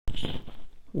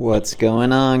What's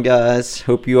going on, guys?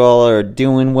 Hope you all are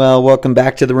doing well. Welcome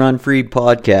back to the Run Free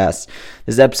podcast.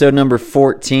 This is episode number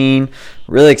 14.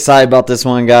 Really excited about this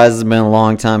one, guys. It's been a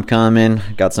long time coming.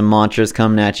 Got some mantras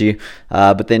coming at you.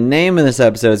 But the name of this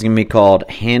episode is going to be called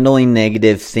Handling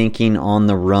Negative Thinking on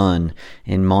the Run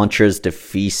and Mantras to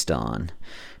Feast On.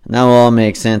 And that will all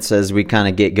make sense as we kind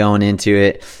of get going into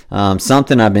it.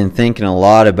 Something I've been thinking a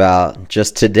lot about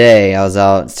just today.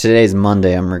 Today's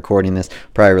Monday. I'm recording this.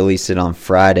 Probably released it on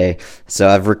Friday. So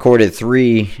I've recorded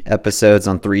 3 episodes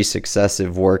on 3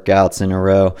 successive workouts in a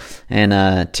row.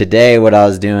 And today what I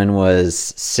was doing was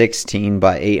 16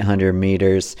 by 800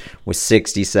 meters with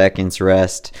 60 seconds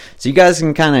rest. So you guys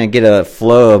can kind of get a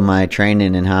flow of my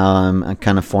training and how I'm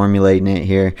kind of formulating it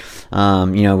here.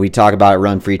 We talk about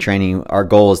Run Free training. Our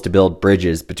goal is to build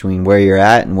bridges between where you're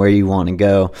at and where you want to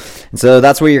go. And so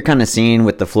that's what you're kind of seeing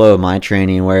with the flow of my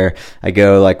training, where I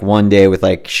go like one day with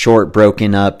like short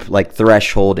broken up like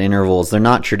threshold intervals. They're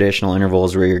not traditional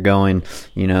intervals where you're going,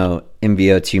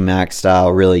 MVO2 max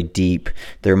style really deep.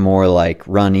 They're more like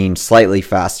running slightly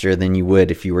faster than you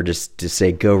would if you were just to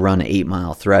say go run an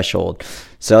 8-mile threshold.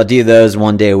 So I'll do those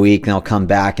one day a week and I'll come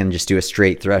back and just do a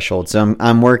straight threshold. So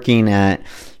I'm working at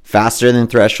faster than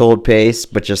threshold pace,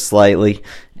 but just slightly,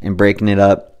 and breaking it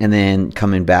up, and then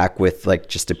coming back with like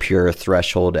just a pure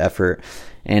threshold effort.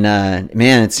 And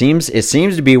man, it seems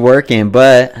to be working.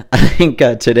 But I think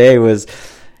today was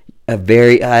I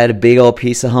had a big old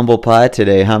piece of humble pie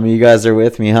today. How many of you guys are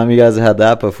with me? How many of you guys have had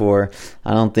that before?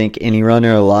 I don't think any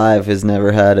runner alive has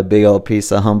never had a big old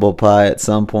piece of humble pie at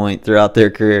some point throughout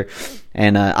their career.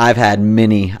 And I've had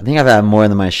many. I think I've had more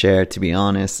than my share, to be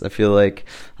honest. I feel like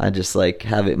I just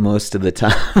have it most of the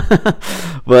time.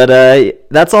 But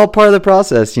that's all part of the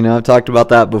process. I've talked about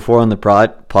that before on the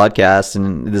podcast,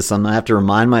 and this is something I have to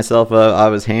remind myself of. I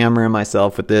was hammering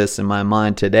myself with this in my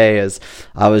mind today as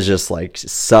I was just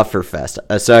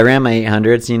sufferfest. So I ran my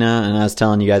 800s, and I was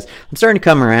telling you guys, I'm starting to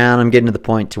come around. I'm getting to the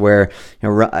point to where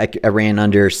I ran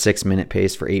under 6-minute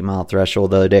pace for 8-mile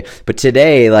threshold the other day. But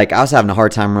today, I was having a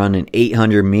hard time running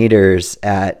 800 meters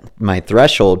at my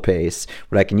threshold pace,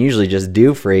 what I can usually just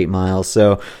do for 8 miles.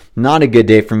 So not a good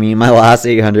day for me. My last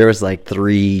 800 was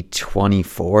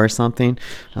 3:24 or something.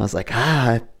 I was like,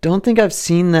 I don't think I've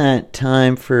seen that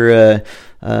time for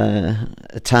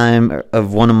a time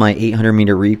of one of my 800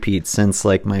 meter repeats since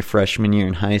my freshman year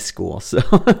in high school. So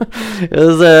it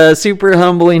was a super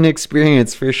humbling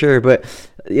experience for sure. But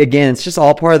again, it's just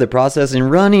all part of the process, and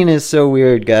running is so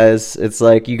weird, guys. It's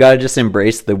you got to just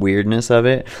embrace the weirdness of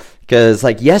it. Because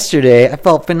yesterday, I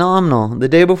felt phenomenal. The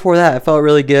day before that, I felt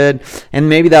really good. And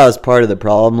maybe that was part of the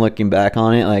problem looking back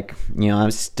on it. I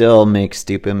still make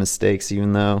stupid mistakes,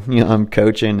 even though, I'm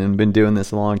coaching and been doing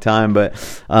this a long time. But,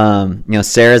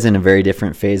 Sarah's in a very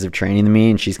different phase of training than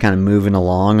me, and she's kind of moving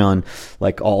along on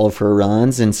all of her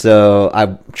runs. And so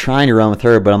I'm trying to run with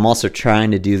her, but I'm also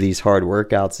trying to do these hard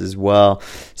workouts as well.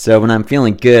 So when I'm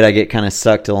feeling good, I get kind of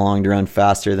sucked along to run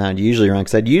faster than I'd usually run.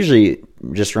 Because I'd usually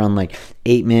just run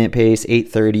 8-minute pace,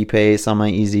 8:30 pace on my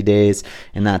easy days,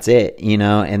 and that's it,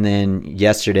 and then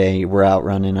yesterday we're out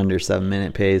running under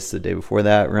 7-minute pace. The day before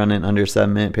that, running under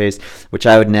 7-minute pace, which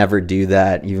I would never do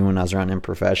that even when I was running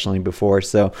professionally before.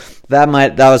 So that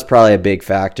was probably a big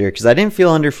factor, because I didn't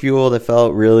feel underfueled. I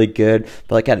felt really good.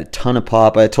 I had a ton of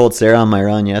pop. I told Sarah on my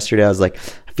run yesterday, I was like,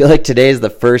 I feel like today is the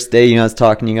first day, I was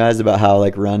talking to you guys about how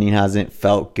running hasn't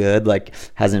felt good,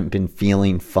 hasn't been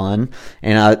feeling fun.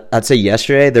 And I'd say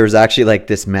yesterday there was actually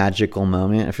this magical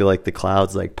moment. I feel like the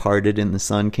clouds parted and the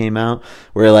sun came out,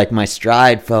 where my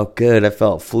stride felt good. I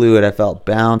felt fluid. I felt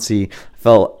bouncy. I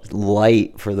felt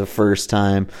light for the first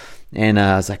time. And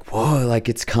I was like, whoa,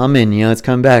 it's coming, it's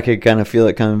coming back. I kind of feel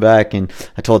it coming back. And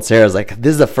I told Sarah, I was like,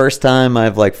 this is the first time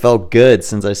I've felt good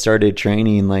since I started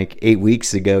training 8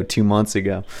 weeks ago, 2 months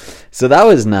ago. So that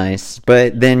was nice.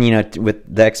 But then,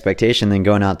 with the expectation then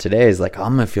going out today is I'm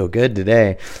going to feel good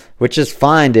today, which is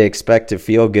fine to expect to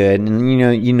feel good. And,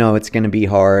 it's going to be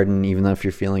hard. And even though if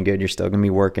you're feeling good, you're still going to be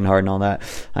working hard and all that.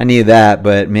 I knew that,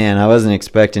 but man, I wasn't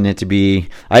expecting it to be,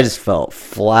 I just felt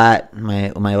flat.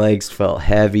 My legs felt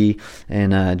heavy,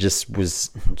 and just was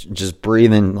just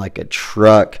breathing like a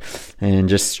truck and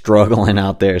just struggling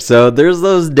out there. So there's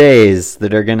those days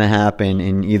that are going to happen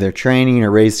in either training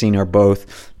or racing or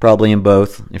both, probably in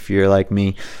both if you're like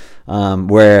me.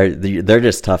 Where they're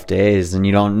just tough days, and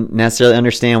you don't necessarily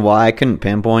understand why. I couldn't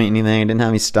pinpoint anything. I didn't have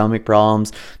any stomach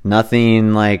problems.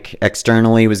 Nothing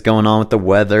externally was going on with the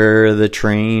weather, or the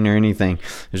train, or anything.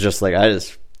 It was just I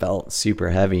just felt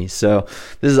super heavy. So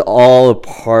this is all a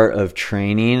part of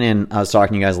training. And I was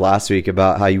talking to you guys last week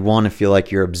about how you want to feel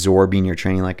like you're absorbing your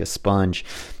training like a sponge.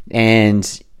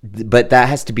 And but that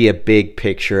has to be a big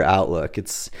picture outlook.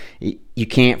 You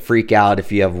can't freak out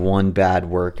if you have one bad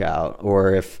workout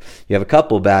or if you have a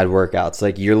couple bad workouts.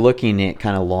 Like, you're looking at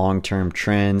kind of long-term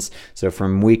trends. So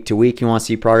from week to week, you want to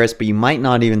see progress, but you might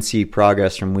not even see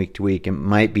progress from week to week. It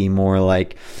might be more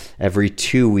like every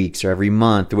 2 weeks or every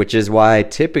month, which is why I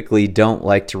typically don't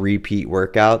like to repeat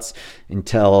workouts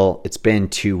until it's been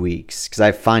 2 weeks, because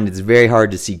I find it's very hard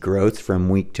to see growth from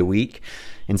week to week.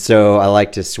 And so I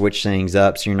like to switch things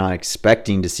up so you're not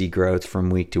expecting to see growth from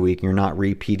week to week. You're not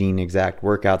repeating exact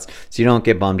workouts, so you don't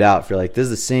get bummed out if you're like, this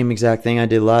is the same exact thing I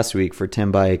did last week for 10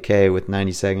 by 8K with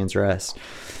 90 seconds rest.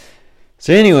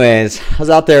 So anyways, I was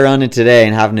out there running today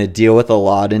and having to deal with a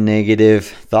lot of negative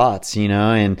thoughts,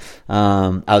 and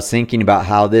I was thinking about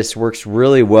how this works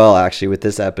really well actually with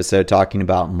this episode talking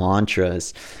about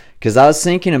mantras. Because I was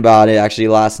thinking about it actually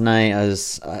last night. I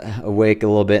was awake a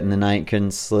little bit in the night,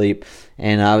 couldn't sleep.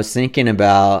 And I was thinking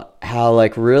about how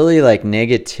really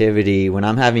negativity, when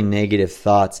I'm having negative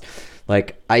thoughts,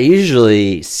 I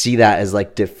usually see that as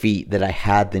defeat, that I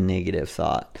had the negative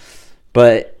thought.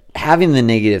 But having the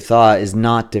negative thought is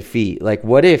not defeat.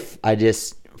 What if I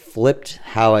just flipped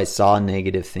how I saw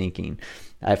negative thinking?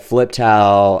 I flipped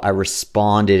how I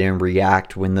responded and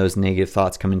react when those negative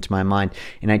thoughts come into my mind.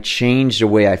 And I changed the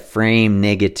way I frame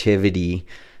negativity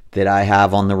that I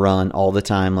have on the run all the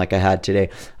time, like I had today.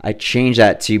 I changed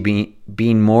that to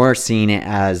being more seeing it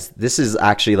as, this is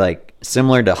actually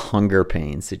similar to hunger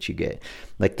pains that you get.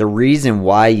 The reason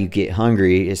why you get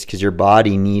hungry is because your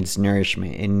body needs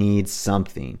nourishment. It needs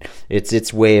something. It's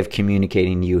its way of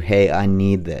communicating to you, hey, I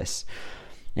need this.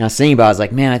 And I was thinking about it, I was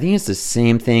like, man, I think it's the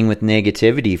same thing with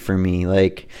negativity for me.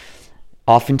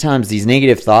 Oftentimes these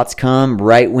negative thoughts come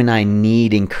right when I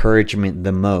need encouragement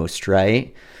the most,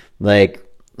 right? Like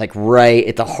right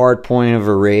at the hard point of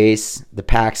a race, the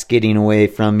pack's getting away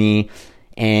from me,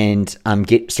 and I'm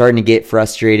starting to get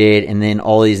frustrated, and then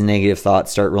all these negative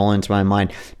thoughts start rolling into my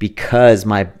mind because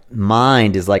my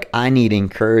mind is like, I need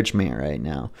encouragement right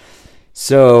now.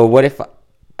 So what if...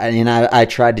 And I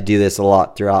tried to do this a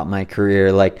lot throughout my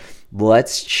career.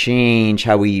 Let's change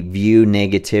how we view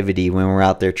negativity when we're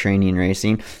out there training and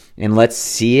racing. And let's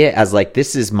see it as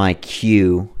this is my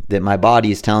cue that my body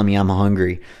is telling me I'm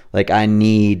hungry. I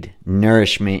need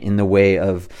nourishment in the way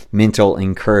of mental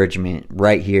encouragement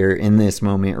right here in this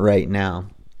moment right now.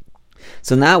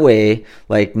 So in that way,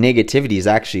 negativity is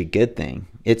actually a good thing.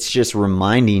 It's just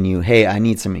reminding you, hey, I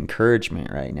need some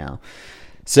encouragement right now.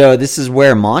 So this is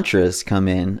where mantras come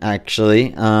in,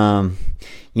 actually.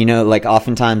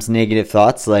 Oftentimes negative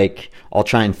thoughts, I'll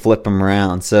try and flip them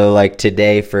around. So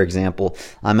today, for example,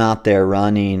 I'm out there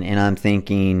running and I'm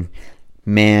thinking,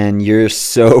 man, you're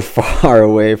so far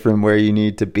away from where you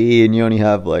need to be, and you only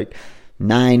have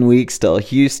 9 weeks till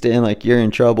Houston, you're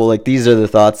in trouble. These are the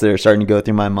thoughts that are starting to go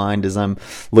through my mind as I'm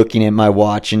looking at my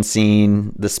watch and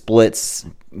seeing the splits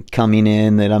coming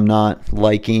in that I'm not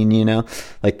liking,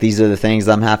 these are the things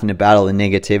I'm having to battle, the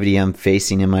negativity I'm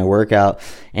facing in my workout.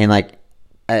 And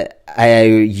I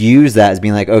use that as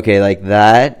being okay,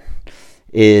 that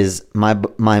is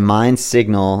my mind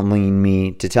signaling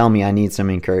me to tell me I need some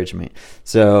encouragement.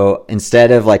 So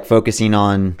instead of focusing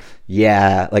on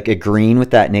agreeing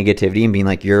with that negativity and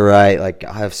being you're right,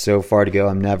 I have so far to go,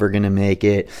 I'm never gonna make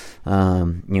it,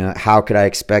 how could I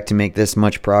expect to make this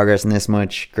much progress and this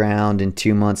much ground in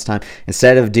 2 months time?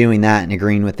 Instead of doing that and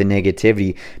agreeing with the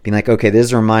negativity, being okay, this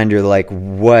is a reminder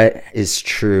what is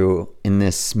true in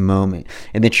this moment.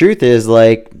 And the truth is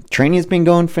training has been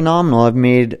going phenomenal. I've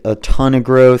made a ton of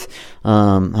growth.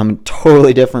 I'm a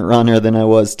totally different runner than I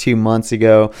was 2 months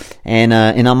ago, and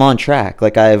I'm on track.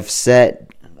 I've set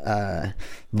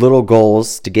little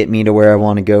goals to get me to where I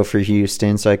want to go for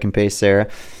Houston so I can pace Sarah,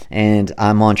 and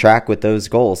I'm on track with those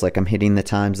goals. I'm hitting the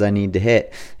times I need to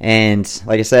hit. And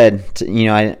like I said,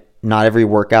 not every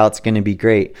workout's going to be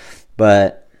great,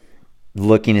 but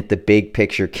looking at the big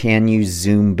picture, can you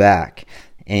zoom back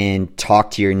and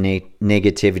talk to your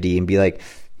negativity and be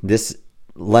this?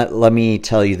 Let me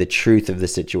tell you the truth of the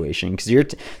situation,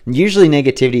 because usually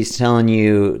negativity is telling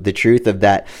you the truth of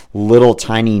that little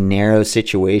tiny narrow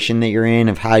situation that you're in,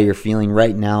 of how you're feeling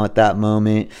right now at that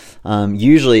moment.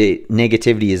 Usually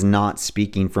negativity is not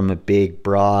speaking from a big,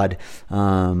 broad,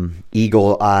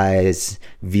 eagle eyes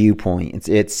viewpoint.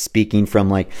 It's speaking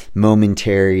from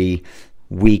momentary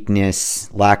weakness,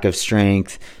 lack of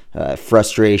strength,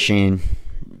 frustration,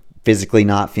 physically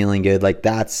not feeling good.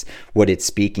 That's what it's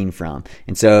speaking from.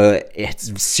 And so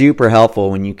it's super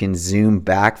helpful when you can zoom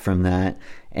back from that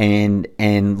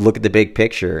and look at the big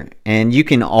picture. And you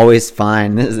can always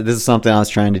find, this is something I was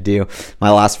trying to do.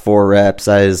 My last 4 reps,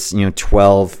 I was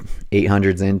 12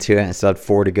 800s into it. I still had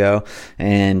 4 to go,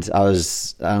 and I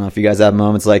don't know if you guys have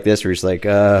moments like this where you're just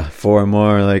like, 4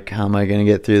 more, like, how am I gonna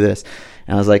get through this?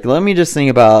 And I was like, let me just think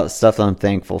about stuff that I'm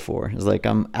thankful for. It's like,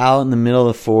 I'm out in the middle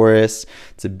of the forest.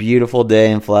 It's a beautiful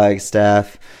day in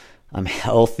Flagstaff. I'm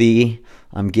healthy.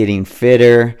 I'm getting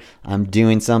fitter. I'm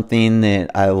doing something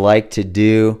that I like to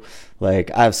do.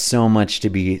 Like, I have so much to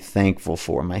be thankful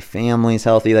for. My family's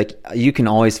healthy. Like, you can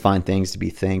always find things to be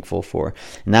thankful for.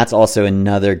 And that's also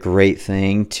another great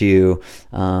thing to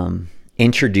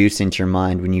introduce into your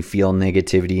mind when you feel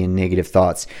negativity and negative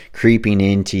thoughts creeping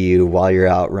into you while you're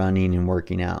out running and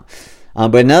working out.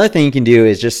 But another thing you can do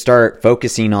is just start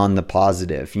focusing on the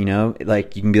positive.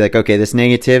 Like, you can be like, okay, this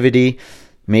negativity,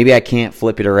 maybe I can't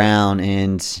flip it around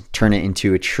and turn it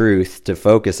into a truth to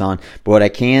focus on. But what I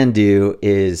can do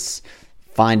is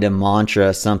find a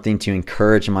mantra, something to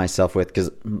encourage myself with. Because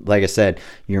like I said,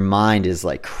 your mind is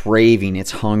like craving,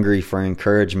 it's hungry for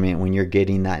encouragement when you're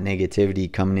getting that negativity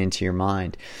coming into your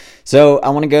mind. So I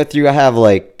want to go through, I have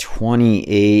like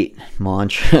 28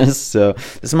 mantras. So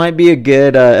this might be a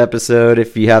good episode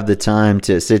if you have the time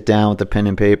to sit down with a pen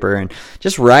and paper and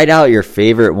just write out your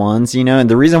favorite ones, And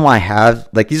the reason why I have,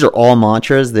 like, these are all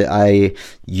mantras that I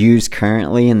use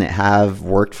currently and that have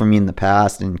worked for me in the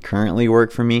past and currently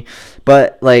work for me.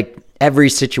 But like,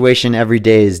 every situation, every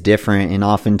day is different, and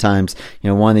oftentimes,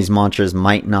 one of these mantras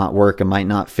might not work, it might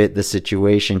not fit the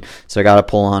situation, so I got to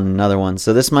pull on another one.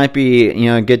 So this might be,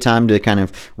 a good time to kind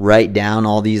of write down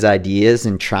all these ideas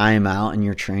and try them out in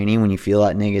your training when you feel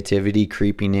that negativity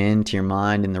creeping into your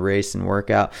mind in the race and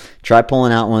workout. Try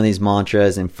pulling out one of these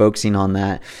mantras and focusing on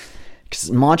that. Because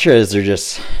mantras are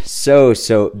just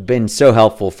been so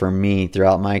helpful for me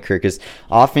throughout my career. Because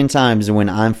oftentimes when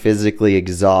I'm physically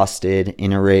exhausted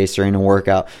in a race or in a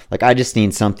workout, like, I just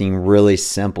need something really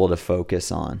simple to focus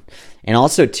on. And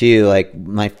also too, like,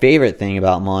 my favorite thing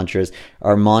about mantras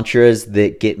are mantras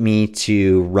that get me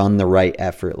to run the right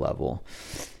effort level.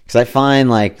 Because I find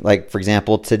like for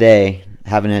example, today,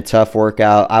 having a tough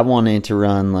workout, I wanted to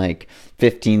run like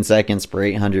 15 seconds per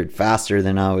 800 faster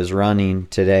than I was running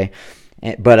today.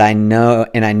 But I know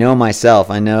myself,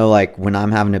 like, when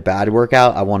I'm having a bad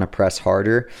workout, I want to press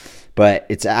harder. But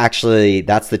it's actually,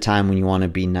 that's the time when you want to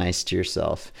be nice to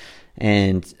yourself.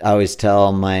 And I always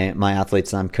tell my athletes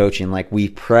that I'm coaching, like, we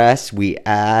press, we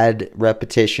add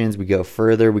repetitions, we go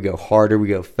further, we go harder, we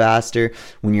go faster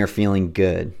when you're feeling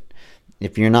good.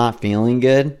 If you're not feeling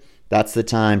good, that's the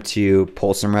time to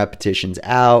pull some repetitions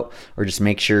out, or just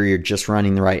make sure you're just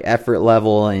running the right effort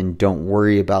level and don't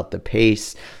worry about the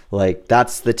pace. Like,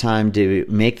 that's the time to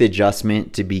make the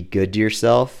adjustment to be good to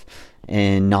yourself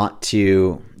and not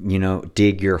to,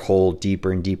 dig your hole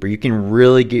deeper and deeper. You can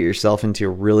really get yourself into a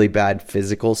really bad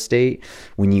physical state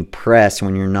when you press,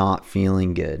 when you're not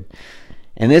feeling good.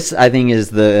 And this, I think,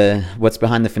 is what's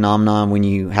behind the phenomenon when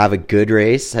you have a good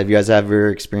race. Have you guys ever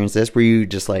experienced this, where you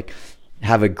just like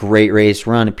have a great race,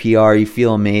 run a PR, you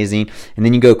feel amazing, and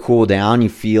then you go cool down, you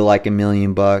feel like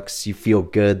 $1,000,000, you feel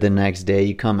good the next day,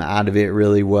 you come out of it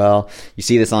really well. You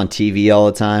see this on TV all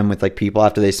the time with like people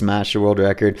after they smash the world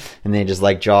record and they just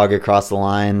like jog across the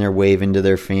line, they're waving to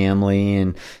their family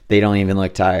and they don't even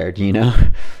look tired,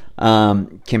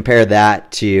 Compare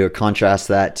that to, or contrast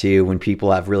that to when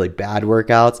people have really bad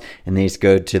workouts and they just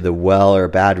go to the well, or a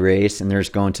bad race, and they're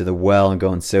just going to the well and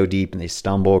going so deep and they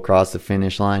stumble across the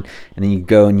finish line, and then you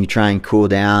go and you try and cool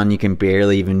down, you can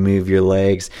barely even move your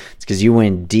legs. It's because you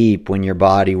went deep when your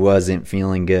body wasn't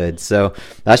feeling good. So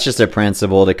that's just a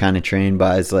principle to kind of train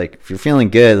by, is like, if you're feeling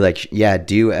good, like, yeah,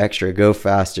 do extra, go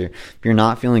faster. If you're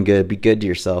not feeling good, be good to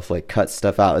yourself, like, cut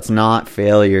stuff out. It's not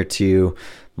failure to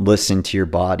listen to your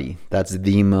body. That's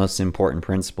the most important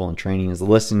principle in training, is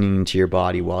listening to your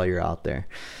body while you're out there.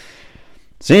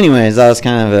 So anyways, that was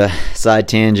kind of a side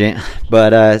tangent,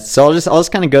 but so I'll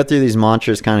just kind of go through these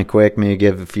mantras kind of quick, maybe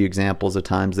give a few examples of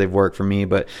times they've worked for me,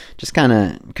 but just kind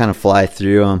of fly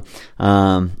through them.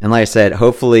 And like I said,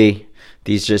 hopefully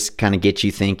these just kind of get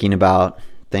you thinking about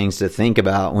things to think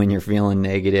about when you're feeling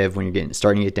negative, when you're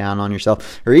starting to get down on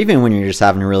yourself, or even when you're just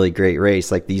having a really great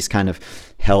race. Like, these kind of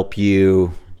help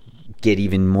you get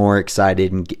even more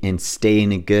excited and stay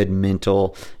in a good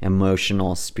mental,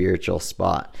 emotional, spiritual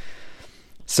spot.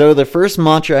 So the first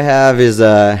mantra I have is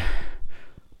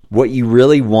what you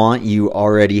really want, you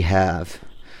already have.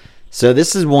 So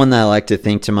this is one that I like to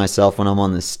think to myself when I'm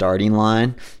on the starting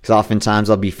line, because oftentimes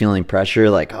I'll be feeling pressure,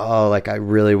 like, oh, like, I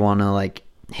really want to like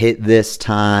hit this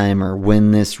time or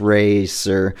win this race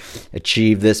or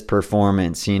achieve this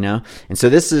performance, And so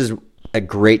this is a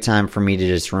great time for me to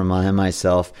just remind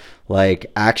myself,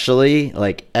 like, actually,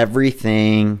 like,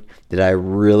 everything that I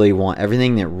really want,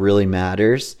 everything that really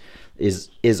matters is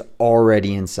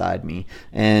already inside me.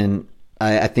 And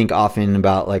I think often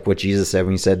about like what Jesus said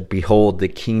when he said, behold, the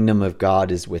kingdom of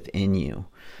God is within you.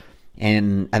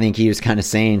 And I think he was kind of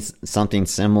saying something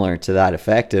similar to that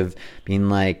effect of being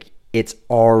like, it's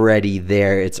already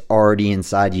there. It's already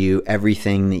inside you.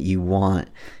 Everything that you want,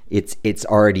 it's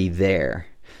already there.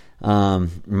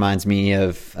 Reminds me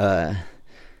of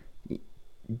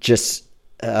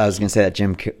I was going to say that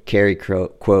Jim Carrey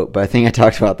quote, but I think I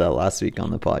talked about that last week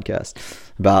on the podcast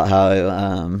about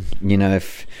how,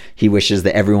 if he wishes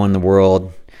that everyone in the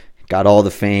world got all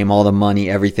the fame, all the money,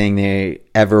 everything they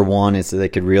ever wanted so they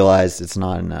could realize it's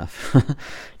not enough.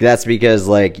 That's because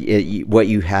like what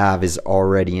you have is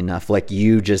already enough. Like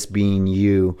you just being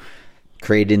you,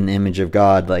 created in the image of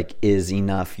God, like is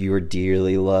enough. You are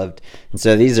dearly loved. And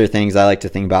so these are things I like to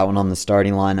think about when on the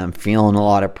starting line I'm feeling a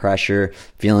lot of pressure,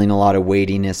 feeling a lot of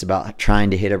weightiness about trying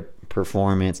to hit a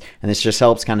performance, and this just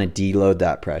helps kind of deload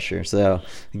that pressure. So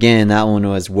again, that one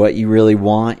was what you really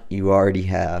want, you already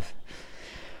have.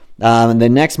 The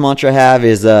next mantra I have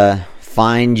is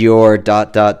find your ...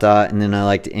 and then I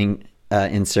like to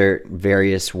insert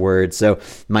various words. So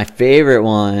my favorite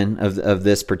one of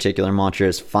this particular mantra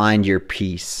is find your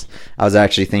peace. I was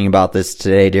actually thinking about this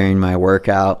today during my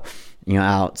workout,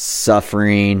 out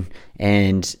suffering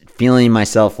and feeling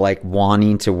myself like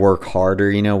wanting to work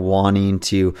harder, wanting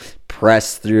to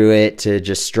press through it, to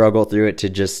just struggle through it, to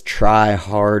just try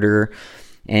harder.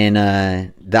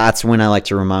 And that's when I like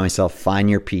to remind myself, find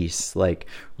your peace, like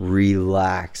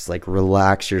relax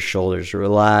your shoulders,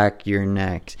 relax your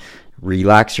neck,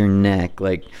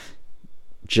 like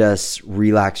just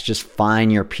relax, just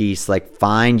find your peace, like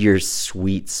find your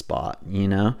sweet spot,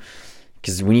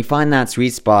 because when you find that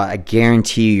sweet spot, I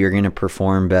guarantee you're going to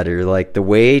perform better. Like the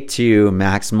way to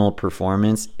maximal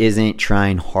performance isn't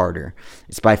trying harder.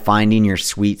 It's by finding your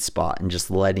sweet spot and just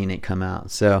letting it come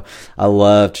out. So I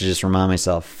love to just remind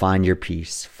myself, find your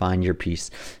peace,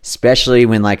 especially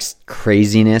when like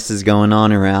craziness is going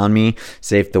on around me.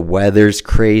 Say if the weather's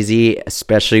crazy,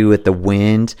 especially with the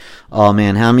wind. Oh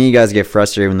man, how many of you guys get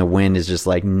frustrated when the wind is just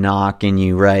like knocking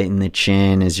you right in the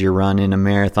chin as you're running a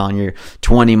marathon? You're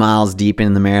 20 miles deep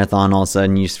in the marathon, all of a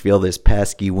sudden you just feel this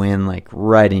pesky wind like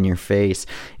right in your face,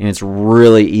 and it's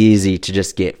really easy to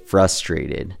just get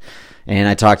frustrated. And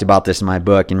I talked about this in my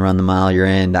book, and Run the Mile You're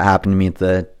In. That happened to me at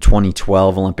the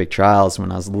 2012 Olympic trials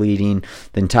when I was leading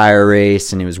the entire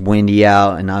race and it was windy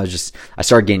out, and I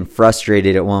started getting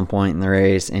frustrated at one point in the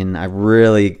race, and I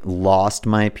really lost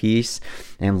my peace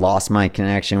and lost my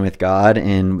connection with God.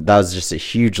 And that was just a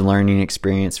huge learning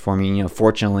experience for me.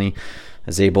 Fortunately, I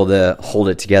was able to hold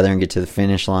it together and get to the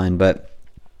finish line, but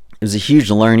it was a huge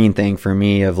learning thing for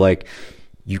me of like,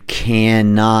 you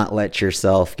cannot let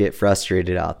yourself get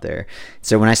frustrated out there.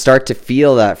 So when I start to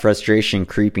feel that frustration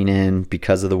creeping in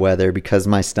because of the weather, because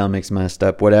my stomach's messed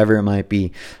up, whatever it might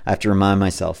be, I have to remind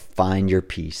myself, find your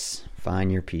peace.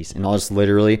 And I'll just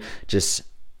literally just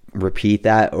repeat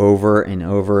that over and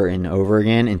over and over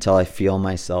again until I feel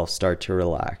myself start to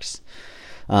relax.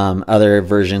 Other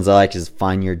versions I like is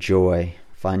find your joy,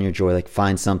 like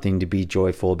find something to be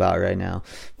joyful about right now.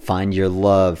 Find your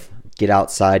love. Get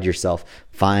outside yourself.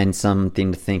 Find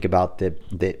something to think about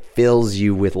that fills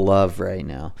you with love right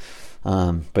now.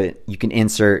 But you can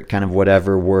insert kind of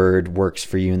whatever word works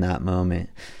for you in that moment.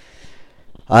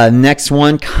 Next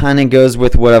one kind of goes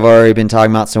with what I've already been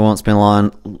talking about, so I won't spend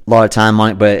a lot of time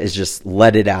on it, but it's just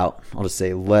let it out. I'll just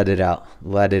say let it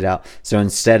out. So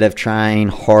instead of trying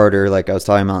harder, like I was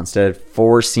talking about, instead of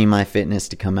forcing my fitness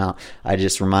to come out, I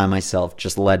just remind myself,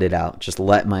 just let it out. Just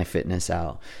let my fitness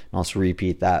out. And I'll just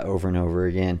repeat that over and over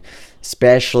again.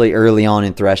 Especially early on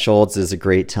in thresholds is a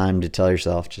great time to tell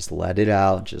yourself, just let it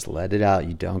out.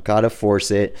 You don't got to force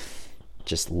it.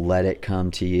 Just let it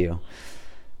come to you.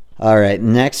 All right,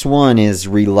 next one is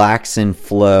relax and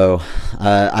flow.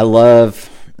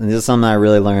 This is something I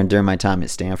really learned during my time at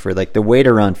Stanford. Like the way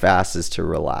to run fast is to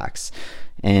relax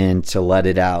and to let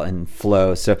it out and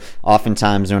flow. So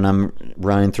oftentimes when I'm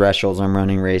running thresholds, I'm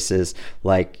running races,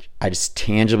 like I just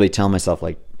tangibly tell myself,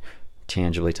 I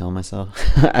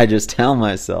just tell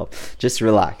myself, just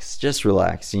relax,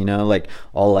 like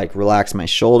I'll like relax my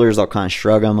shoulders, I'll kind of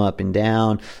shrug them up and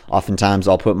down. Oftentimes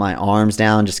I'll put my arms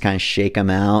down, just kind of shake them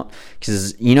out,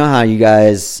 because you know how you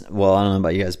guys, well, I don't know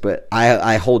about you guys, but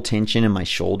I hold tension in my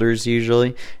shoulders usually,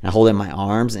 and I hold it in my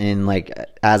arms, and like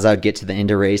as I'd get to the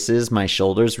end of races, my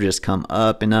shoulders would just come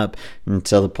up and up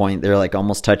until the point they're like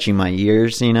almost touching my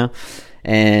ears,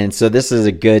 And so this is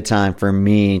a good time for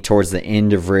me towards the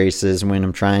end of races when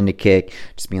I'm trying to kick,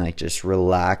 just being like, just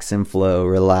relax and flow,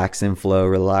 relax and flow,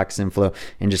 relax and flow,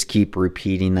 and just keep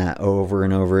repeating that over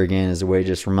and over again as a way to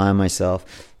just remind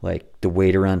myself, like, the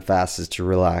way to run fast is to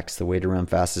relax. The way to run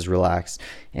fast is relax.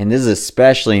 And this is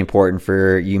especially important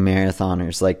for you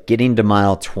marathoners. Like, getting to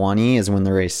mile 20 is when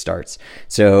the race starts.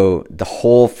 So the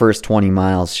whole first 20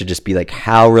 miles should just be like,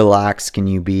 how relaxed can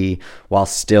you be while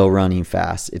still running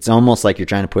fast? It's almost like you're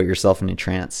trying to put yourself in a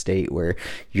trance state where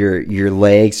your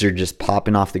legs are just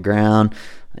popping off the ground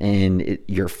and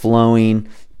you're flowing,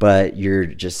 but you're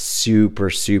just super,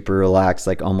 super relaxed,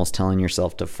 like almost telling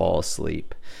yourself to fall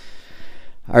asleep.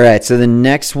 All right, so the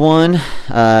next one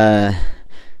I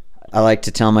like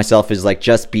to tell myself is like,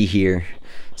 just be here.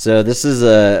 So this is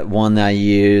one that I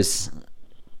use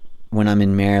when I'm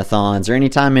in marathons or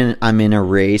anytime I'm in a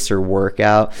race or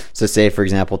workout. So say, for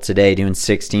example, today doing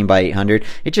 16 by 800,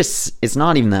 it's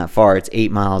not even that far. It's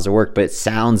 8 miles of work, but it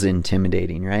sounds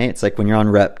intimidating, right? It's like when you're on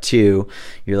rep 2,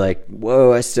 you're like,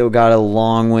 whoa, I still got a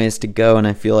long ways to go and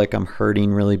I feel like I'm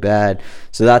hurting really bad.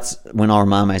 So that's when I'll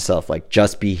remind myself, like,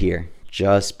 just be here.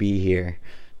 Just be here.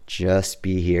 Just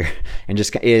be here. And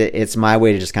it's my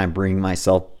way to just kind of bring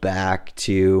myself back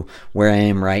to where I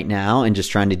am right now and just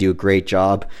trying to do a great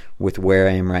job with where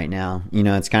I am right now.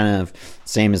 It's kind of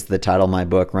same as the title of my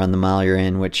book, Run the Mile You're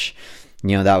In, which,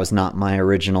 that was not my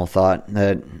original thought.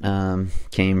 That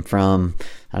came from,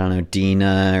 I don't know,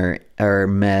 Dina or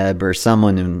Meb or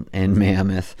someone in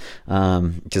Mammoth,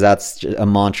 because that's a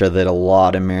mantra that a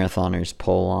lot of marathoners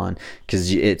pull on,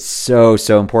 because it's so,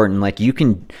 so important. Like, you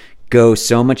can go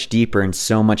so much deeper and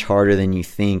so much harder than you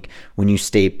think when you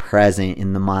stay present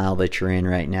in the mile that you're in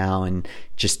right now and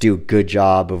just do a good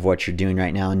job of what you're doing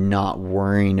right now and not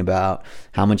worrying about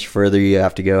how much further you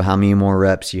have to go, how many more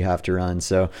reps you have to run.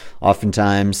 So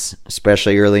oftentimes,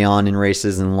 especially early on in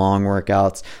races and long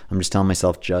workouts, I'm just telling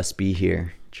myself, just be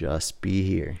here, just be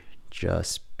here,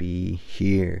 just be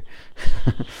here.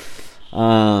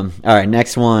 All right,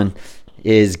 next one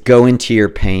is go into your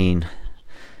pain.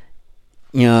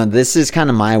 This is kind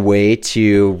of my way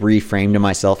to reframe to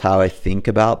myself how I think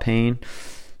about pain.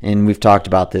 And we've talked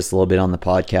about this a little bit on the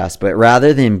podcast, but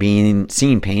rather than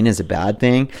seeing pain as a bad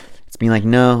thing, it's being like,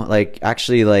 no, like,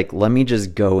 actually, like, let me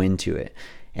just go into it.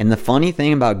 And the funny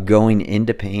thing about going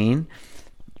into pain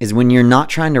is when you're not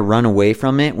trying to run away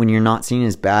from it, when you're not seeing it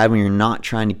as bad, when you're not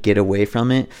trying to get away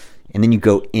from it, and then you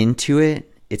go into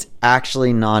it, it's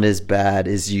actually not as bad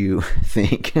as you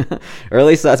think. Or at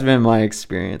least that's been my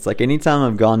experience. Like, anytime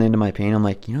I've gone into my pain, I'm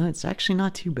like, it's actually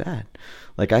not too bad.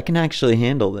 Like, I can actually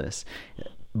handle this.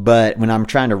 But when I'm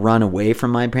trying to run away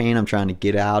from my pain, I'm trying to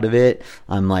get out of it,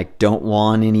 I'm like, don't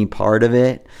want any part of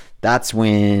it. That's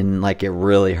when, like, it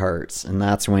really hurts. And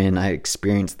that's when I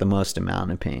experience the most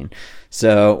amount of pain.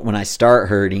 So when I start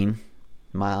hurting,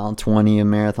 mile 20, a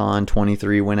marathon,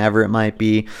 23, whenever it might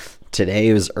be,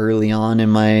 today was early on in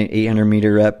my 800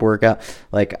 meter rep workout,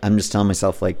 like, I'm just telling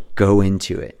myself, like, go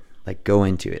into it. Like, go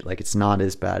into it. Like, it's not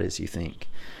as bad as you think.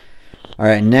 All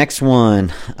right, next one.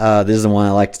 This is the one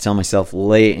I like to tell myself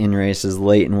late in races,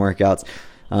 late in workouts.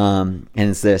 And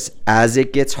it's this: as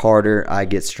it gets harder, I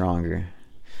get stronger.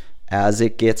 As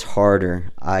it gets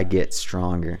harder, I get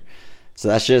stronger. So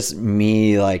that's just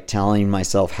me, like, telling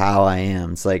myself how I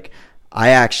am. It's like,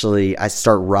 I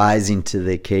start rising to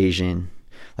the occasion.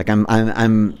 Like,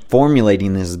 I'm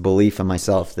formulating this belief in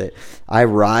myself that I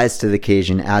rise to the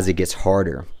occasion as it gets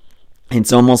harder.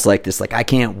 It's almost like this, like, I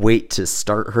can't wait to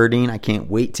start hurting. I can't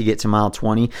wait to get to mile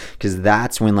 20, because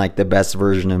that's when, like, the best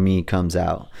version of me comes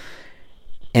out.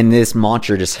 And this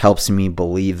mantra just helps me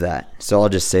believe that. So I'll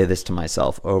just say this to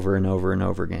myself over and over and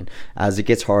over again. As it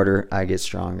gets harder, I get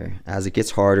stronger. As it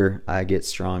gets harder, I get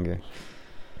stronger.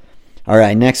 All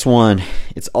right, next one.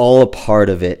 It's all a part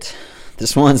of it.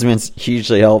 This one's been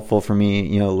hugely helpful for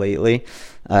me, lately,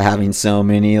 having so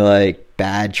many, like,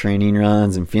 bad training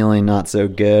runs and feeling not so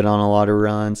good on a lot of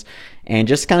runs, and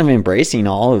just kind of embracing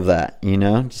all of that,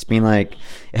 just being like,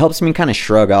 it helps me kind of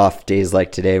shrug off days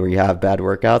like today where you have bad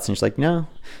workouts and you're just like, no,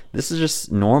 this is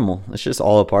just normal. It's just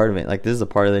all a part of it. Like, this is a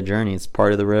part of the journey. It's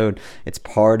part of the road. It's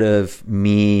part of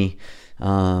me,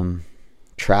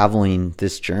 traveling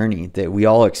this journey, that we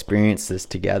all experience this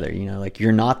together. Like,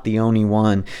 you're not the only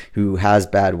one who has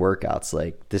bad workouts.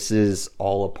 Like, this is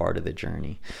all a part of the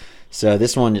journey. So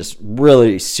this one is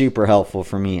really super helpful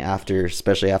for me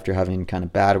especially after having kind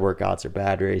of bad workouts or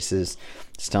bad races.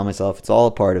 Just tell myself it's all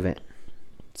a part of it.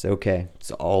 It's okay.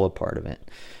 It's all a part of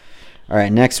it. All right,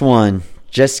 next one.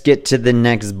 just get to the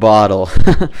next bottle.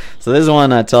 So this is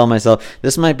one I tell myself,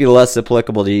 this might be less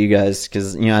applicable to you guys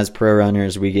because, as pro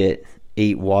runners, we get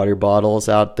 8 water bottles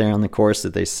out there on the course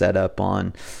that they set up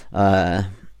on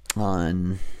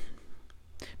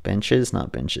benches,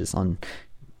 not benches, on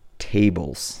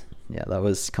tables. Yeah, that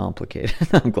was complicated.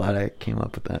 I'm glad I came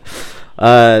up with that.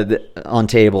 On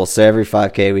tables. So every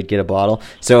 5K we'd get a bottle.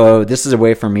 So this is a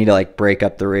way for me to like break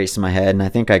up the race in my head. And I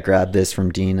think I grabbed this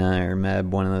from Dina or Meb,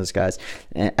 one of those guys.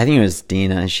 I think it was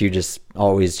Dina. She would just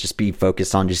always just be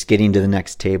focused on just getting to the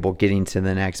next table, getting to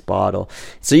the next bottle.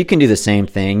 So you can do the same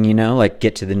thing, like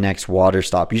get to the next water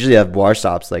stop. Usually I have water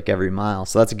stops like every mile.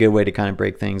 So that's a good way to kind of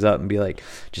break things up and be like,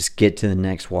 just get to the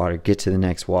next water, get to the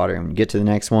next water. And when you get to the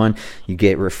next one, you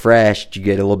get refreshed, you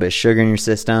get a little bit of sugar in your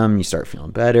system, you start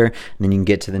feeling better, and then you can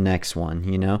get to the next one,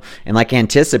 and like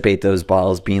anticipate those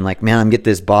bottles being like, man, I'm gonna get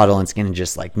this bottle and it's gonna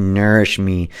just like nourish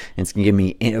me and it's gonna give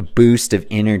me a boost of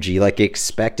energy. Like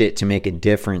expect it to make a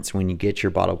difference when you get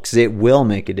your bottle, because it will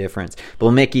make a difference, but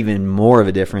it'll make even more of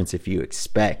a difference if you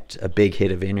expect a big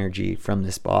hit of energy from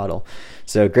this bottle.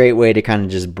 So a great way to kind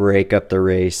of just break up the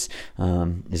race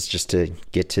is just to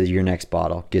get to your next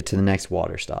bottle, get to the next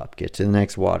water stop, get to the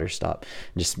next water stop.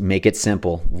 Just make it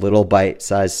simple, little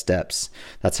bite-sized steps.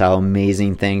 That's how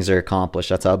amazing things are accomplished.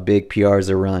 That's how big PRs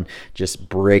are run. Just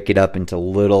break it up into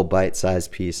little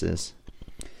bite-sized pieces.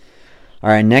 All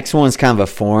right, next one's kind of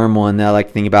a form one that I like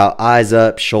to think about. Eyes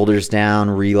up, shoulders down,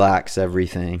 relax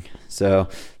everything. So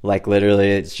like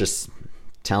literally it's just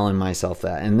telling myself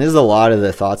that. And this is a lot of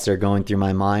the thoughts that are going through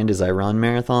my mind as I run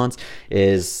marathons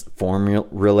is form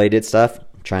related stuff,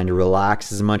 trying to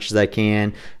relax as much as I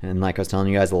can. And like I was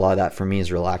telling you guys, a lot of that for me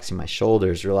is relaxing my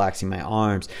shoulders, relaxing my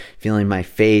arms, feeling my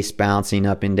face bouncing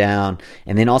up and down,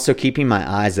 and then also keeping my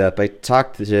eyes up. I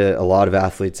talked to a lot of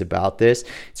athletes about this.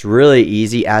 It's really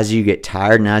easy as you get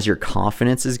tired and as your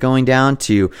confidence is going down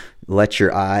to let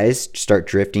your eyes start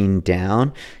drifting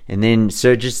down. And then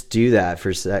so just do that for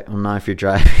a sec. Well, not if you're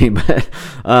driving, but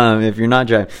if you're not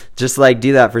driving, just like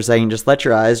do that for a second. Just let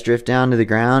your eyes drift down to the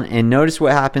ground and notice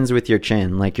what happens with your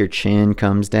chin. Like your chin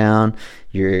comes down,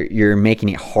 you're making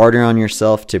it harder on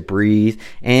yourself to breathe,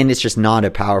 and it's just not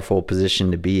a powerful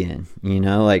position to be in,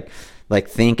 like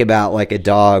think about like a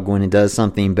dog when it does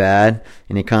something bad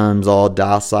and it comes all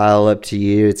docile up to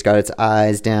you. It's got its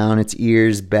eyes down, its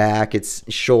ears back, its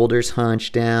shoulders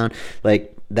hunched down.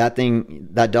 Like that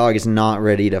dog is not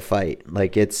ready to fight.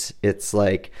 Like it's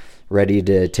like ready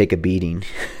to take a beating.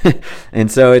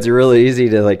 And so it's really easy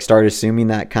to like start assuming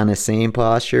that kind of same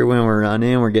posture when we're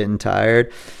running, we're getting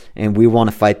tired. And we want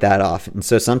to fight that off. And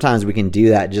so sometimes we can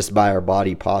do that just by our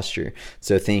body posture.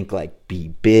 So think like be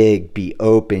big, be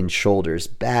open, shoulders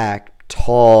back,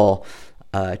 tall,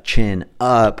 chin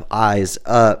up, eyes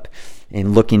up,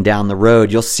 and looking down the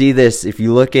road. You'll see this if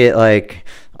you look at like,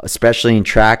 especially in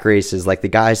track races, like the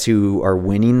guys who are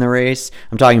winning the race.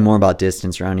 I'm talking more about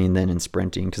distance running than in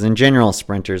sprinting, because in general,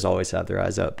 sprinters always have their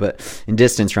eyes up. But in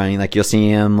distance running, like you'll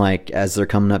see them like as they're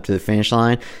coming up to the finish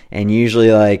line, and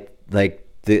usually like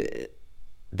the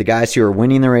guys who are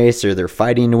winning the race or they're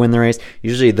fighting to win the race,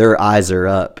 usually their eyes are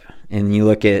up. And you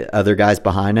look at other guys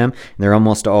behind them, and they're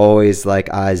almost always like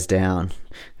eyes down.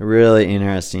 Really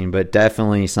interesting, but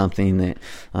definitely something that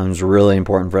is really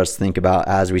important for us to think about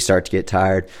as we start to get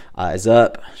tired. Eyes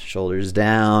up, shoulders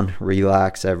down,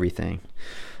 relax everything.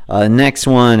 Next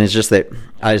one is just that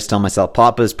I just tell myself,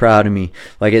 Papa's proud of me.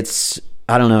 Like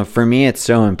I don't know, for me, it's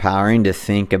so empowering to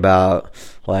think about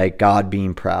like God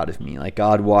being proud of me, like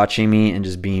God watching me and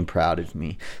just being proud of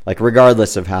me, like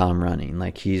regardless of how I'm running,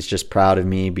 like he's just proud of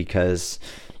me because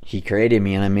he created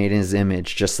me and I made in his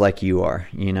image just like you are,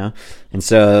 And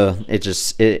so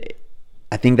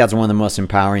I think that's one of the most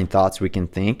empowering thoughts we can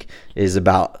think is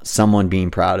about someone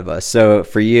being proud of us. So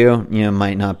for you,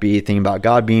 might not be thinking about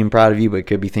God being proud of you, but it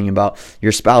could be thinking about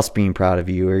your spouse being proud of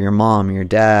you, or your mom, or your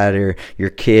dad, or your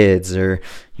kids, or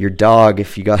your dog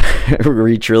if you got to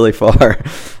reach really far.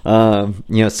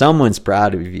 Someone's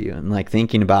proud of you, and like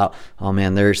thinking about, oh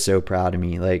man, they're so proud of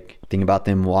me. Like think about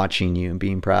them watching you and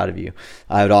being proud of you.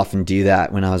 I would often do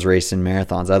that when I was racing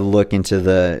marathons. I'd look into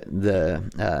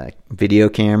the video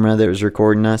camera that was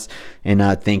recording us, and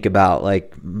I'd think about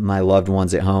like my loved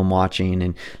ones at home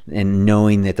watching and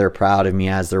knowing that they're proud of me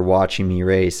as they're watching me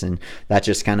race. And that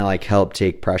just kind of like helped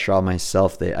take pressure off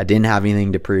myself that I didn't have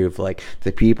anything to prove. Like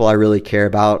the people I really care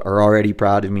about are already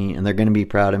proud of me, and they're going to be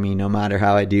proud of me no matter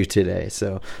how I do today.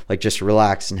 So like just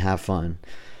relax and have fun.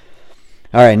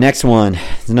 All right, next one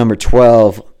is number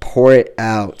 12, pour it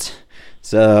out.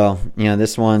 So,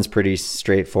 this one's pretty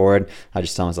straightforward. I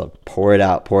just tell myself, pour it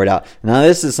out, pour it out. Now,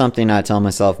 this is something I tell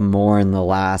myself more in the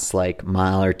last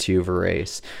mile or two of a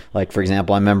race. Like, for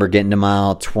example, I remember getting to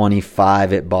mile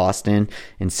 25 at Boston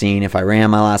and seeing if I ran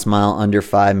my last mile under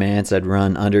 5 minutes, I'd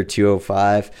run under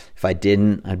 2:05. If I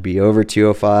didn't, I'd be over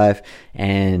 2:05.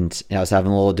 And I was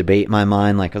having a little debate in my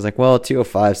mind. I was like, well,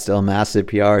 2:05 still a massive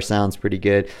PR, sounds pretty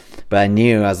good. But I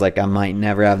knew, I was like, I might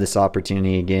never have this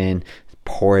opportunity again.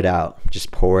 Pour it out.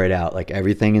 Just pour it out.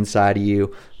 Everything inside of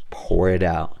you, pour it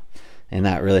out. And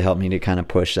that really helped me to kind of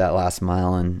push that last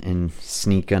mile and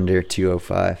sneak under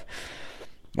 2:05.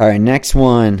 All right, next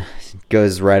one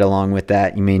goes right along with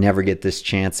that. You may never get this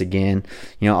chance again.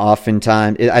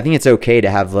 Oftentimes, I think it's okay to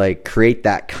have create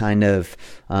that kind of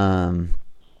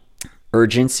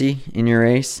urgency in your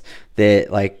race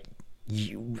that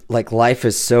life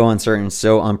is so uncertain,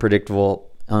 so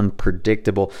unpredictable.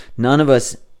 None of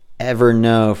us ever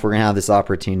know if we're gonna have this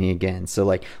opportunity again.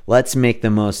 So let's make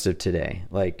the most of today.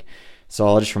 So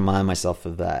I'll just remind myself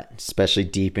of that, especially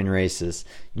deep in races.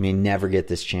 You may never get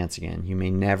this chance again. You may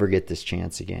never get this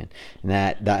chance again. And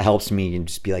that helps me and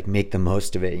just be make the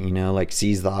most of it,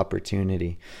 seize the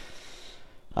opportunity.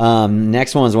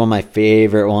 Next one is one of my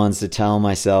favorite ones to tell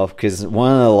myself, because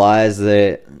one of the lies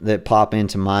that pop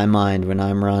into my mind when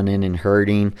I'm running and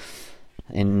hurting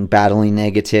and battling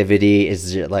negativity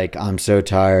is I'm so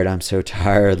tired, I'm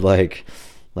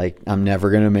never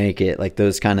gonna make it,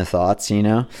 those kind of thoughts,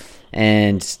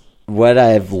 And what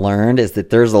I've learned is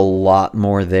that there's a lot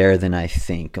more there than I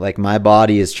think. My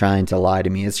body is trying to lie to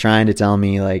me. It's trying to tell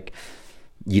me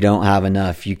you don't have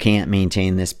enough, you can't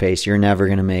maintain this pace, you're never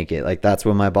going to make it. That's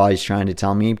what my body's trying to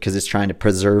tell me, because it's trying to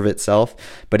preserve itself,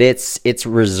 but it's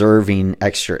reserving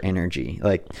extra energy.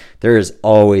 There is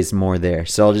always more there.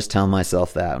 So I'll just tell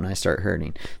myself that when I start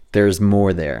hurting, there's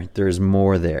more there, there's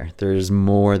more there, there's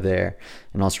more there.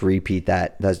 And I'll just repeat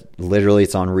that. That's literally,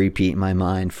 it's on repeat in my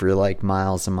mind for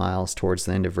miles and miles towards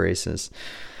the end of races.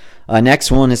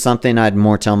 Next one is something I'd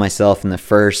more tell myself in the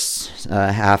first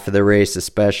half of the race,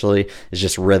 especially, is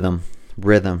just rhythm.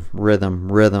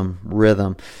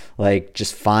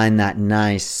 Just find that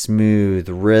nice, smooth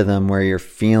rhythm where you're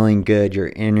feeling good,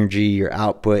 your energy, your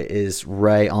output is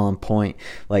right on point.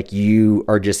 You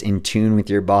are just in tune with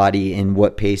your body and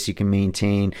what pace you can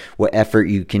maintain, what effort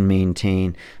you can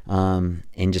maintain, and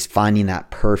just finding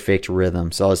that perfect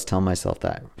rhythm. So I'll just tell myself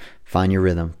that. Find your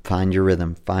rhythm, find your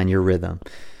rhythm, find your rhythm.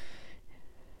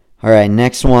 All right,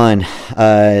 next one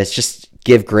is just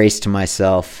give grace to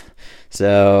myself.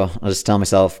 So I'll just tell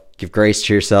myself, give grace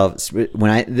to yourself.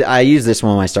 When I use this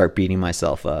one when I start beating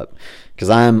myself up, because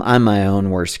I'm my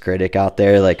own worst critic out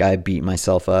there. I beat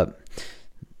myself up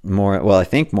more, I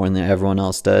think more than everyone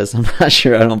else does. I'm not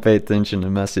sure. I don't pay attention to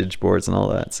message boards and all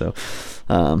that, so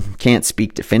can't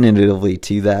speak definitively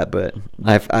to that, but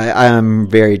I'm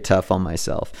very tough on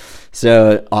myself.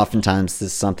 So oftentimes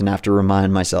this is something I have to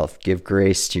remind myself, give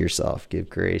grace to yourself, give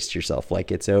grace to yourself.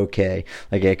 It's okay.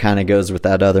 It kind of goes with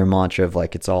that other mantra of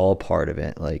it's all a part of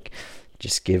it.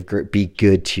 Just be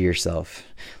good to yourself,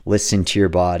 listen to your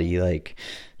body.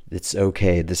 It's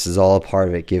okay. This is all a part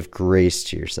of it. Give grace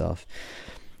to yourself.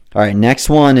 All right, next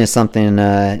one is something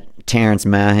Terrence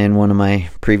Mahan, one of my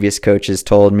previous coaches,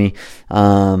 told me.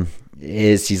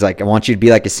 He's I want you to be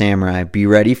like a samurai. Be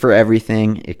ready for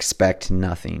everything, expect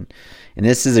nothing. And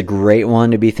this is a great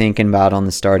one to be thinking about on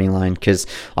the starting line, because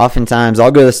oftentimes I'll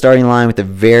go to the starting line with a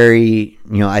very,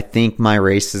 I think my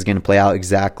race is going to play out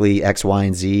exactly X, Y,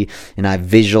 and Z, and I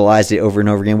visualized it over and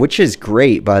over again, which is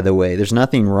great, by the way. There's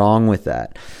nothing wrong with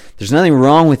that. There's nothing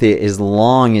wrong with it as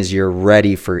long as you're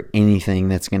ready for anything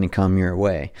that's going to come your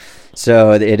way.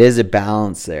 So it is a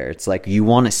balance there. It's you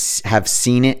want to have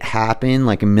seen it happen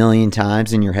a million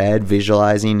times in your head,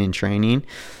 visualizing and training,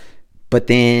 but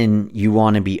then you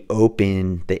want to be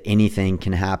open that anything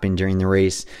can happen during the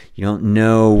race. You don't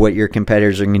know what your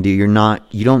competitors are going to do.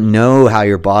 You don't know how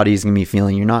your body's going to be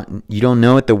feeling. You don't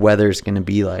know what the weather's going to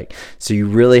be like. So you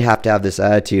really have to have this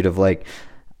attitude of I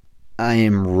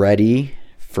am ready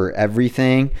for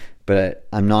everything, but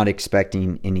I'm not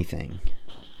expecting anything.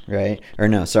 Right? Or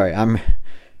no, sorry.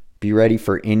 Be ready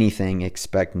for anything,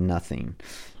 expect nothing.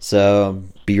 So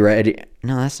be ready.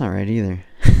 No, that's not right either.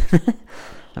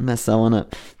 I messed that one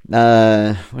up.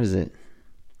 What is it?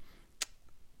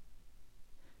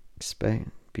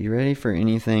 Be ready for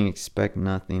anything, expect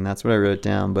nothing. That's what I wrote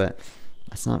down, but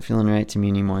that's not feeling right to me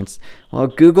anymore.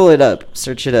 Google it up,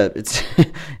 search it up. It's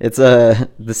the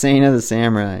saying of the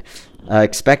samurai.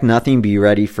 Expect nothing, be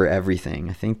ready for everything.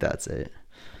 I think that's it.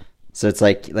 So it's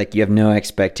like you have no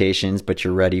expectations, but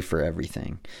you're ready for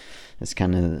everything. That's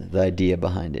kind of the idea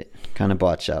behind it. Kind of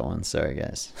botched that one. Sorry,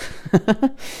 guys.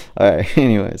 All right.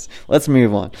 Anyways, let's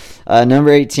move on. Number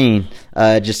 18,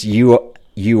 just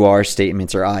you are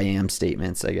statements, or I am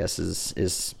statements, I guess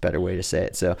is a better way to say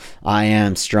it. So I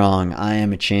am strong. I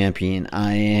am a champion.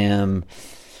 I am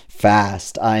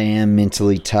fast. I am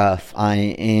mentally tough. I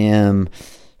am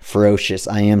ferocious.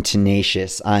 I am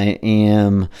tenacious. I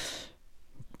am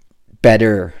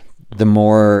better.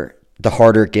 The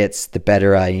harder it gets, the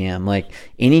better I am. Like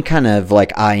any kind of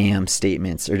like I am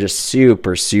statements are just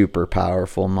super, super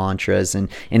powerful mantras, and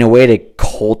in a way to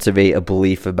cultivate a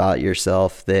belief about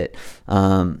yourself that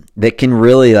that can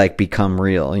really like become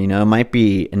real. You know, it might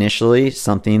be initially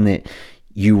something that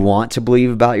you want to believe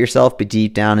about yourself, but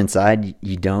deep down inside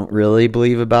you don't really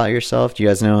believe about yourself. Do you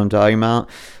guys know what I'm talking about?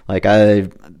 Like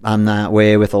I'm that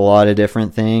way with a lot of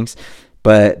different things.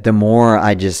 But the more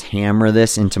I just hammer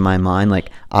this into my mind,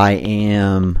 like I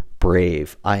am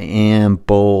brave, I am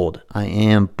bold, I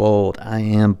am bold, I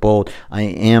am bold, I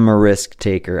am a risk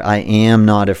taker, I am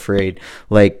not afraid.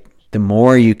 Like the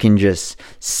more you can just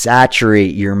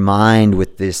saturate your mind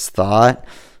with this thought,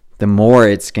 the more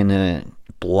it's going to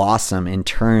blossom and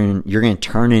you're going to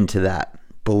turn into that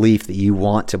belief that you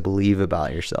want to believe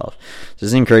about yourself. So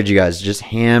just encourage you guys, just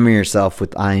hammer yourself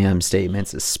with I am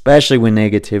statements, especially when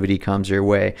negativity comes your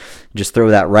way. Just throw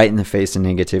that right in the face of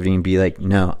negativity and be like,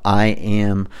 no, I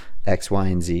am X, Y,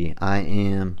 and Z. I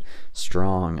am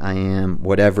strong. I am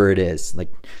whatever it is. Like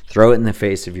throw it in the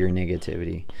face of your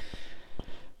negativity.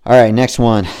 All right, next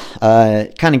one.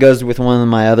 Kind of goes with one of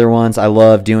my other ones. I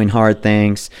love doing hard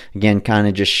things. Again, kind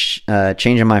of just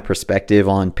changing my perspective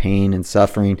on pain and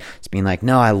suffering. It's being like,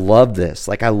 no, I love this.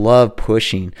 Like, I love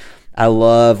pushing. I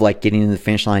love like getting to the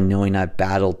finish line, knowing I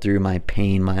battled through my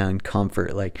pain, my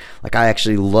uncomfort. Like I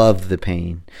actually love the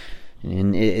pain,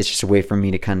 and it's just a way for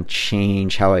me to kind of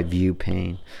change how I view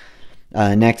pain.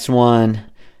 Next one.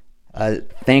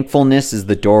 Thankfulness is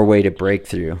the doorway to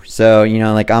breakthrough. So, you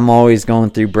know, like I'm always going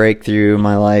through breakthrough in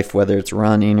my life, whether it's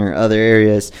running or other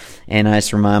areas. And I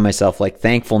just remind myself, like,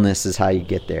 thankfulness is how you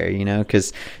get there, you know,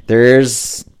 because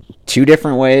there's two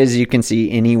different ways you can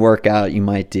see any workout you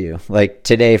might do. Like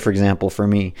today, for example, for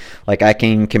me, like I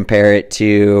can compare it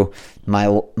to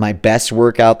my best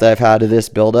workout that I've had to this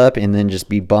build up and then just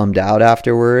be bummed out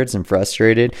afterwards and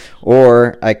frustrated.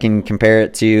 Or I can compare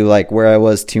it to like where I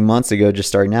was 2 months ago just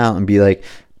starting out and be like,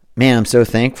 man, I'm so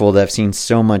thankful that I've seen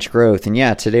so much growth. And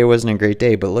yeah, today wasn't a great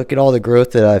day, but look at all the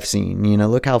growth that I've seen. You know,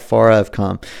 look how far I've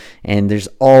come. And there's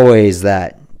always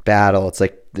that battle. It's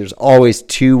like there's always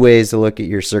two ways to look at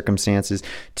your circumstances,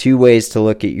 two ways to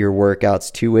look at your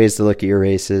workouts, two ways to look at your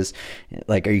races.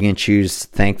 Like, are you going to choose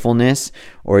thankfulness,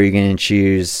 or are you going to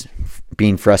choose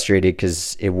being frustrated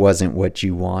because it wasn't what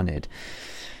you wanted?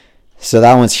 So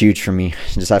that one's huge for me.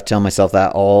 I just have to tell myself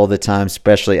that all the time,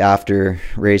 especially after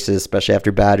races, especially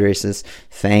after bad races.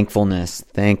 Thankfulness,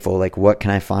 thankful. Like, what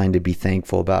can I find to be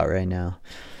thankful about right now?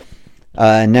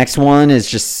 Next one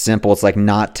is just simple. It's like,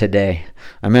 not today.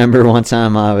 I remember one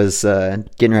time I was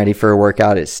getting ready for a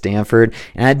workout at Stanford,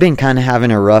 and I'd been kind of having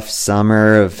a rough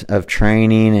summer of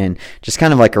training and just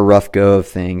kind of like a rough go of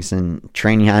things, and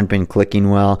training hadn't been clicking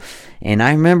well. And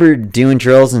I remember doing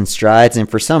drills and strides,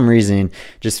 and for some reason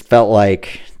just felt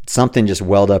like something just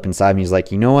welled up inside me. It's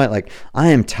like, you know what? Like, I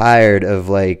am tired of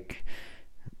like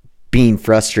being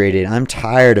frustrated. I'm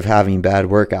tired of having bad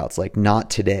workouts. Like, not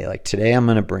today. Like, today I'm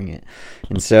going to bring it.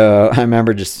 And so I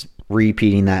remember just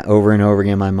repeating that over and over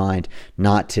again in my mind.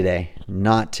 Not today,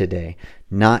 not today,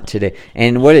 not today.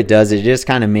 And what it does, it just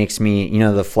kind of makes me, you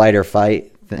know, the flight or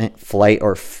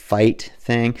fight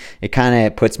thing, it kind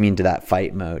of puts me into that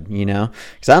fight mode, you know,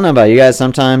 because I don't know about you guys,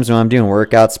 sometimes when I'm doing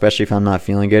workouts, especially if I'm not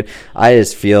feeling good, I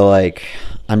just feel like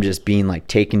I'm just being like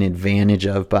taken advantage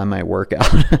of by my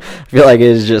workout. I feel like it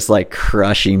is just like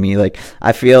crushing me. Like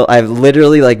I've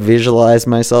literally like visualized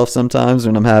myself sometimes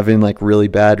when I'm having like really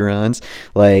bad runs,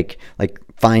 like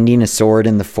finding a sword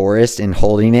in the forest and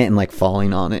holding it and like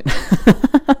falling on it.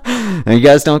 And you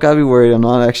guys don't gotta be worried, I'm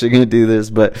not actually gonna do this,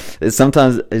 but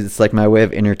sometimes it's like my way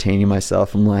of entertaining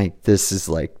myself. I'm like, this is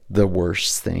like the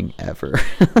worst thing ever.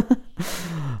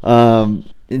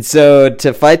 And so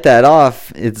to fight that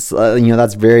off, it's you know,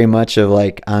 that's very much of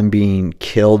like, I'm being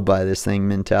killed by this thing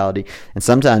mentality. And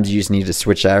sometimes you just need to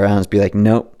switch that around and be like,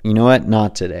 nope, you know what,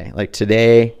 not today. Like,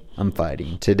 today I'm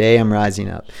fighting, today I'm rising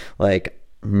up. Like,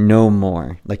 no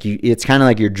more. Like, it's kind of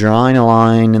like you're drawing a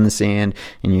line in the sand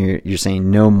and you're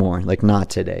saying no more. Like, not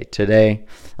today. Today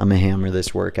I'm gonna hammer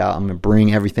this workout. I'm gonna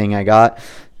bring everything I got.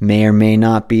 may or may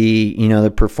not be,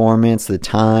 the performance, the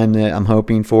time that I'm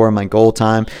hoping for, my goal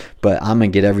time, but I'm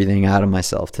going to get everything out of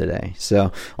myself today.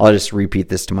 So I'll just repeat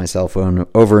this to myself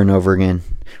over and over again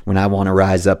when I want to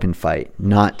rise up and fight.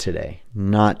 Not today,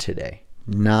 not today,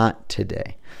 not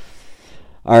today.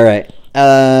 All right.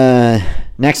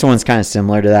 Next one's kind of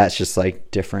similar to that. It's just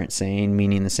like different saying,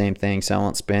 meaning the same thing. So I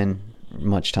won't spend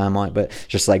much time on it, but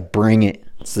just like bring it.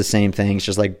 It's the same thing. It's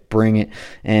just like bring it.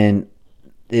 And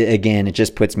again, it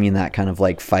just puts me in that kind of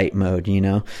like fight mode,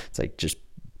 It's like just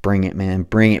bring it, man.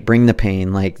 Bring it. Bring the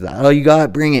pain. Like, oh, you got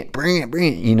it. Bring it. Bring it.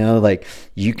 Bring it. Like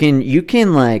you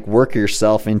can like work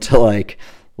yourself into like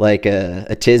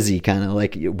a tizzy, kind of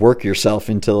like work yourself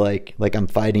into like I'm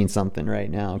fighting something right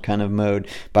now kind of mode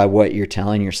by what you're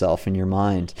telling yourself in your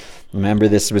mind. Remember,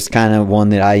 this was kind of one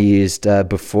that I used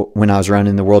before when I was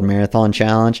running the World Marathon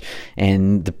Challenge.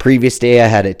 And the previous day I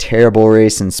had a terrible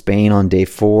race in Spain on day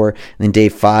 4. And then day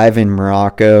 5 in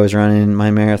Morocco, I was running my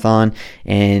marathon.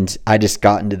 And I just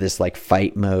got into this like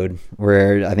fight mode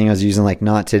where I think I was using like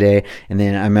not today. And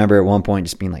then I remember at one point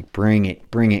just being like, bring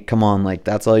it, come on. Like,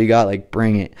 that's all you got. Like,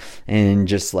 bring it. And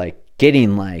just like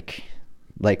getting like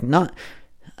not,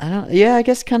 I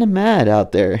guess kind of mad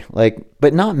out there, like,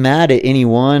 but not mad at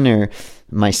anyone or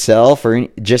myself or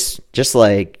just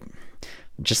like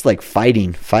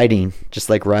fighting, just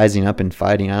like rising up and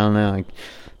fighting. I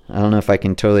don't know if I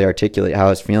can totally articulate how I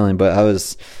was feeling, but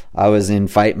I was in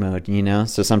fight mode,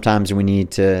 So sometimes we need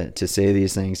to say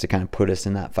these things to kind of put us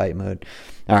in that fight mode.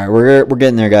 All right, we're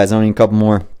getting there, guys. I only need a couple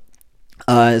more.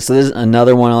 So this is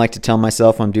another one I like to tell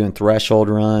myself when I'm doing threshold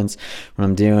runs, when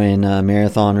I'm doing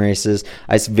marathon races.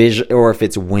 Or if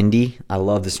it's windy, I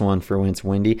love this one for when it's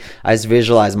windy. I just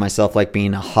visualize myself like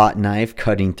being a hot knife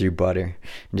cutting through butter,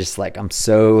 and just like I'm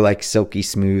so like silky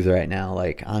smooth right now.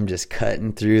 Like I'm just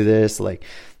cutting through this, like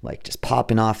just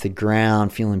popping off the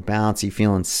ground, feeling bouncy,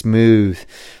 feeling smooth.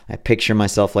 I picture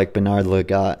myself like Bernard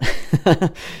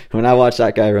Lagat. When I watch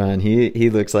that guy run, he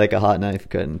looks like a hot knife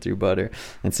cutting through butter.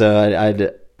 And so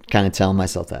I'd kind of tell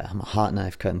myself that I'm a hot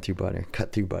knife cutting through butter,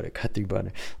 cut through butter, cut through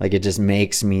butter. Like it just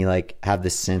makes me like have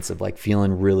this sense of like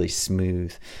feeling really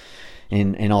smooth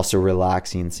and also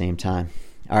relaxing at the same time.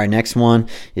 All right, next one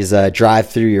is drive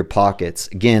through your pockets.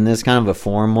 Again, this is kind of a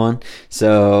form one.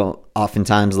 So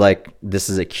oftentimes, like, this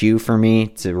is a cue for me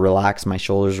to relax my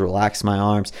shoulders, relax my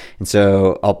arms. And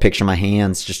so I'll picture my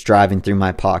hands just driving through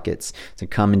my pockets. So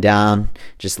coming down,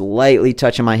 just lightly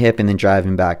touching my hip and then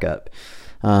driving back up.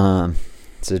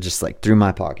 So just like through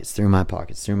my pockets, through my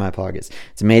pockets, through my pockets.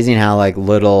 It's amazing how like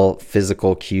little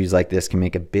physical cues like this can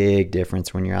make a big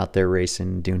difference when you're out there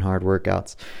racing, doing hard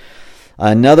workouts.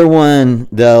 Another one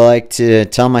that I like to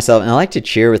tell myself, and I like to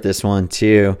cheer with this one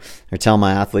too, or tell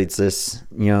my athletes this,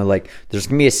 like there's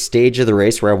going to be a stage of the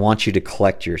race where I want you to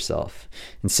collect yourself.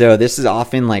 And so this is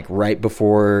often like right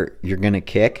before you're going to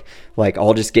kick. Like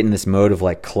I'll just get in this mode of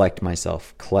like collect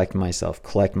myself. It's like,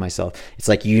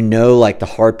 like the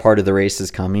hard part of the race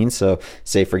is coming. So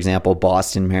say, for example,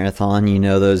 Boston Marathon,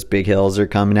 those big hills are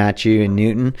coming at you in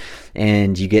Newton,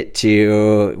 and you get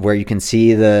to where you can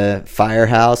see the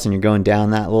firehouse and you're going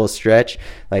down that little stretch.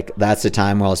 Like that's the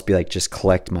time where I'll just be like, just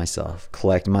collect myself.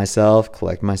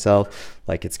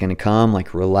 Like it's going to come,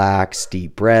 like relax,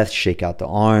 deep breath, shake out the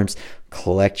arms,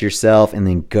 collect yourself, and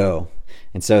then go.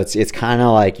 And so it's kind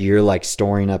of like you're like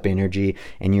storing up energy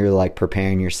and you're like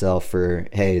preparing yourself for,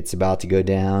 hey, it's about to go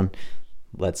down.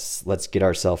 Let's get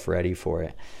ourselves ready for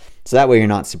it. So that way you're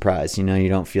not surprised. You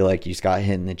don't feel like you just got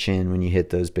hit in the chin when you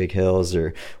hit those big hills,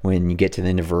 or when you get to the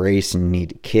end of a race and you need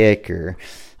to kick, or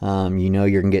you're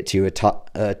going to get to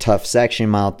a tough section,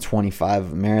 mile 25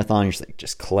 of a marathon. You're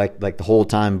just collect, like the whole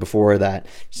time before that,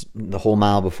 the whole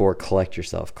mile before, collect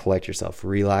yourself,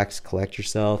 relax, collect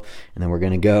yourself. And then we're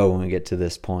going to go when we get to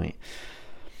this point.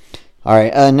 All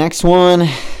right, next one.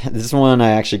 This one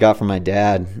I actually got from my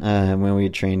dad when we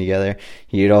would train together.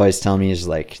 He'd always tell me, this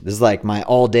is like my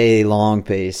all day long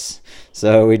pace.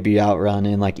 So we'd be out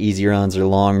running like easy runs or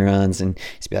long runs, and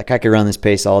he'd be like, I could run this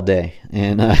pace all day.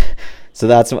 And so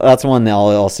that's one that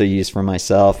I'll also use for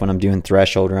myself when I'm doing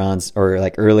threshold runs or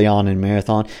like early on in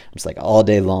marathon. I'm just like all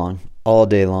day long.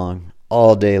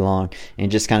 And it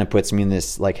just kind of puts me in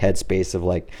this like headspace of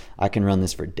like, I can run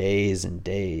this for days and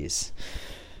days.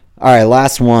 All right,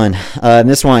 last one.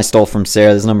 This one I stole from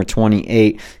Sarah. This is number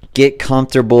 28. Get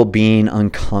comfortable being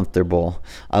uncomfortable.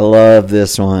 I love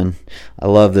this one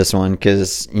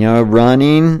because,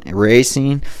 running,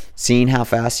 racing, seeing how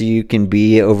fast you can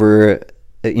be over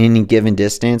any given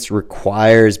distance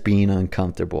requires being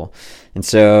uncomfortable. And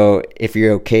so if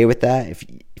you're okay with that,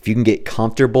 if you can get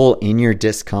comfortable in your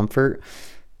discomfort,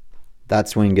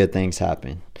 that's when good things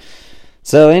happen.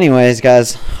 So anyways,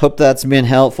 guys, hope that's been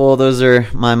helpful. Those are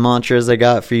my mantras I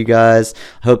got for you guys.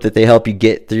 Hope that they help you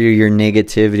get through your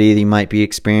negativity that you might be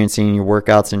experiencing in your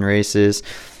workouts and races.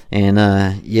 And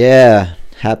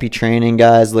happy training,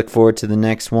 guys. Look forward to the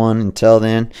next one. Until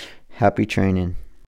then, happy training.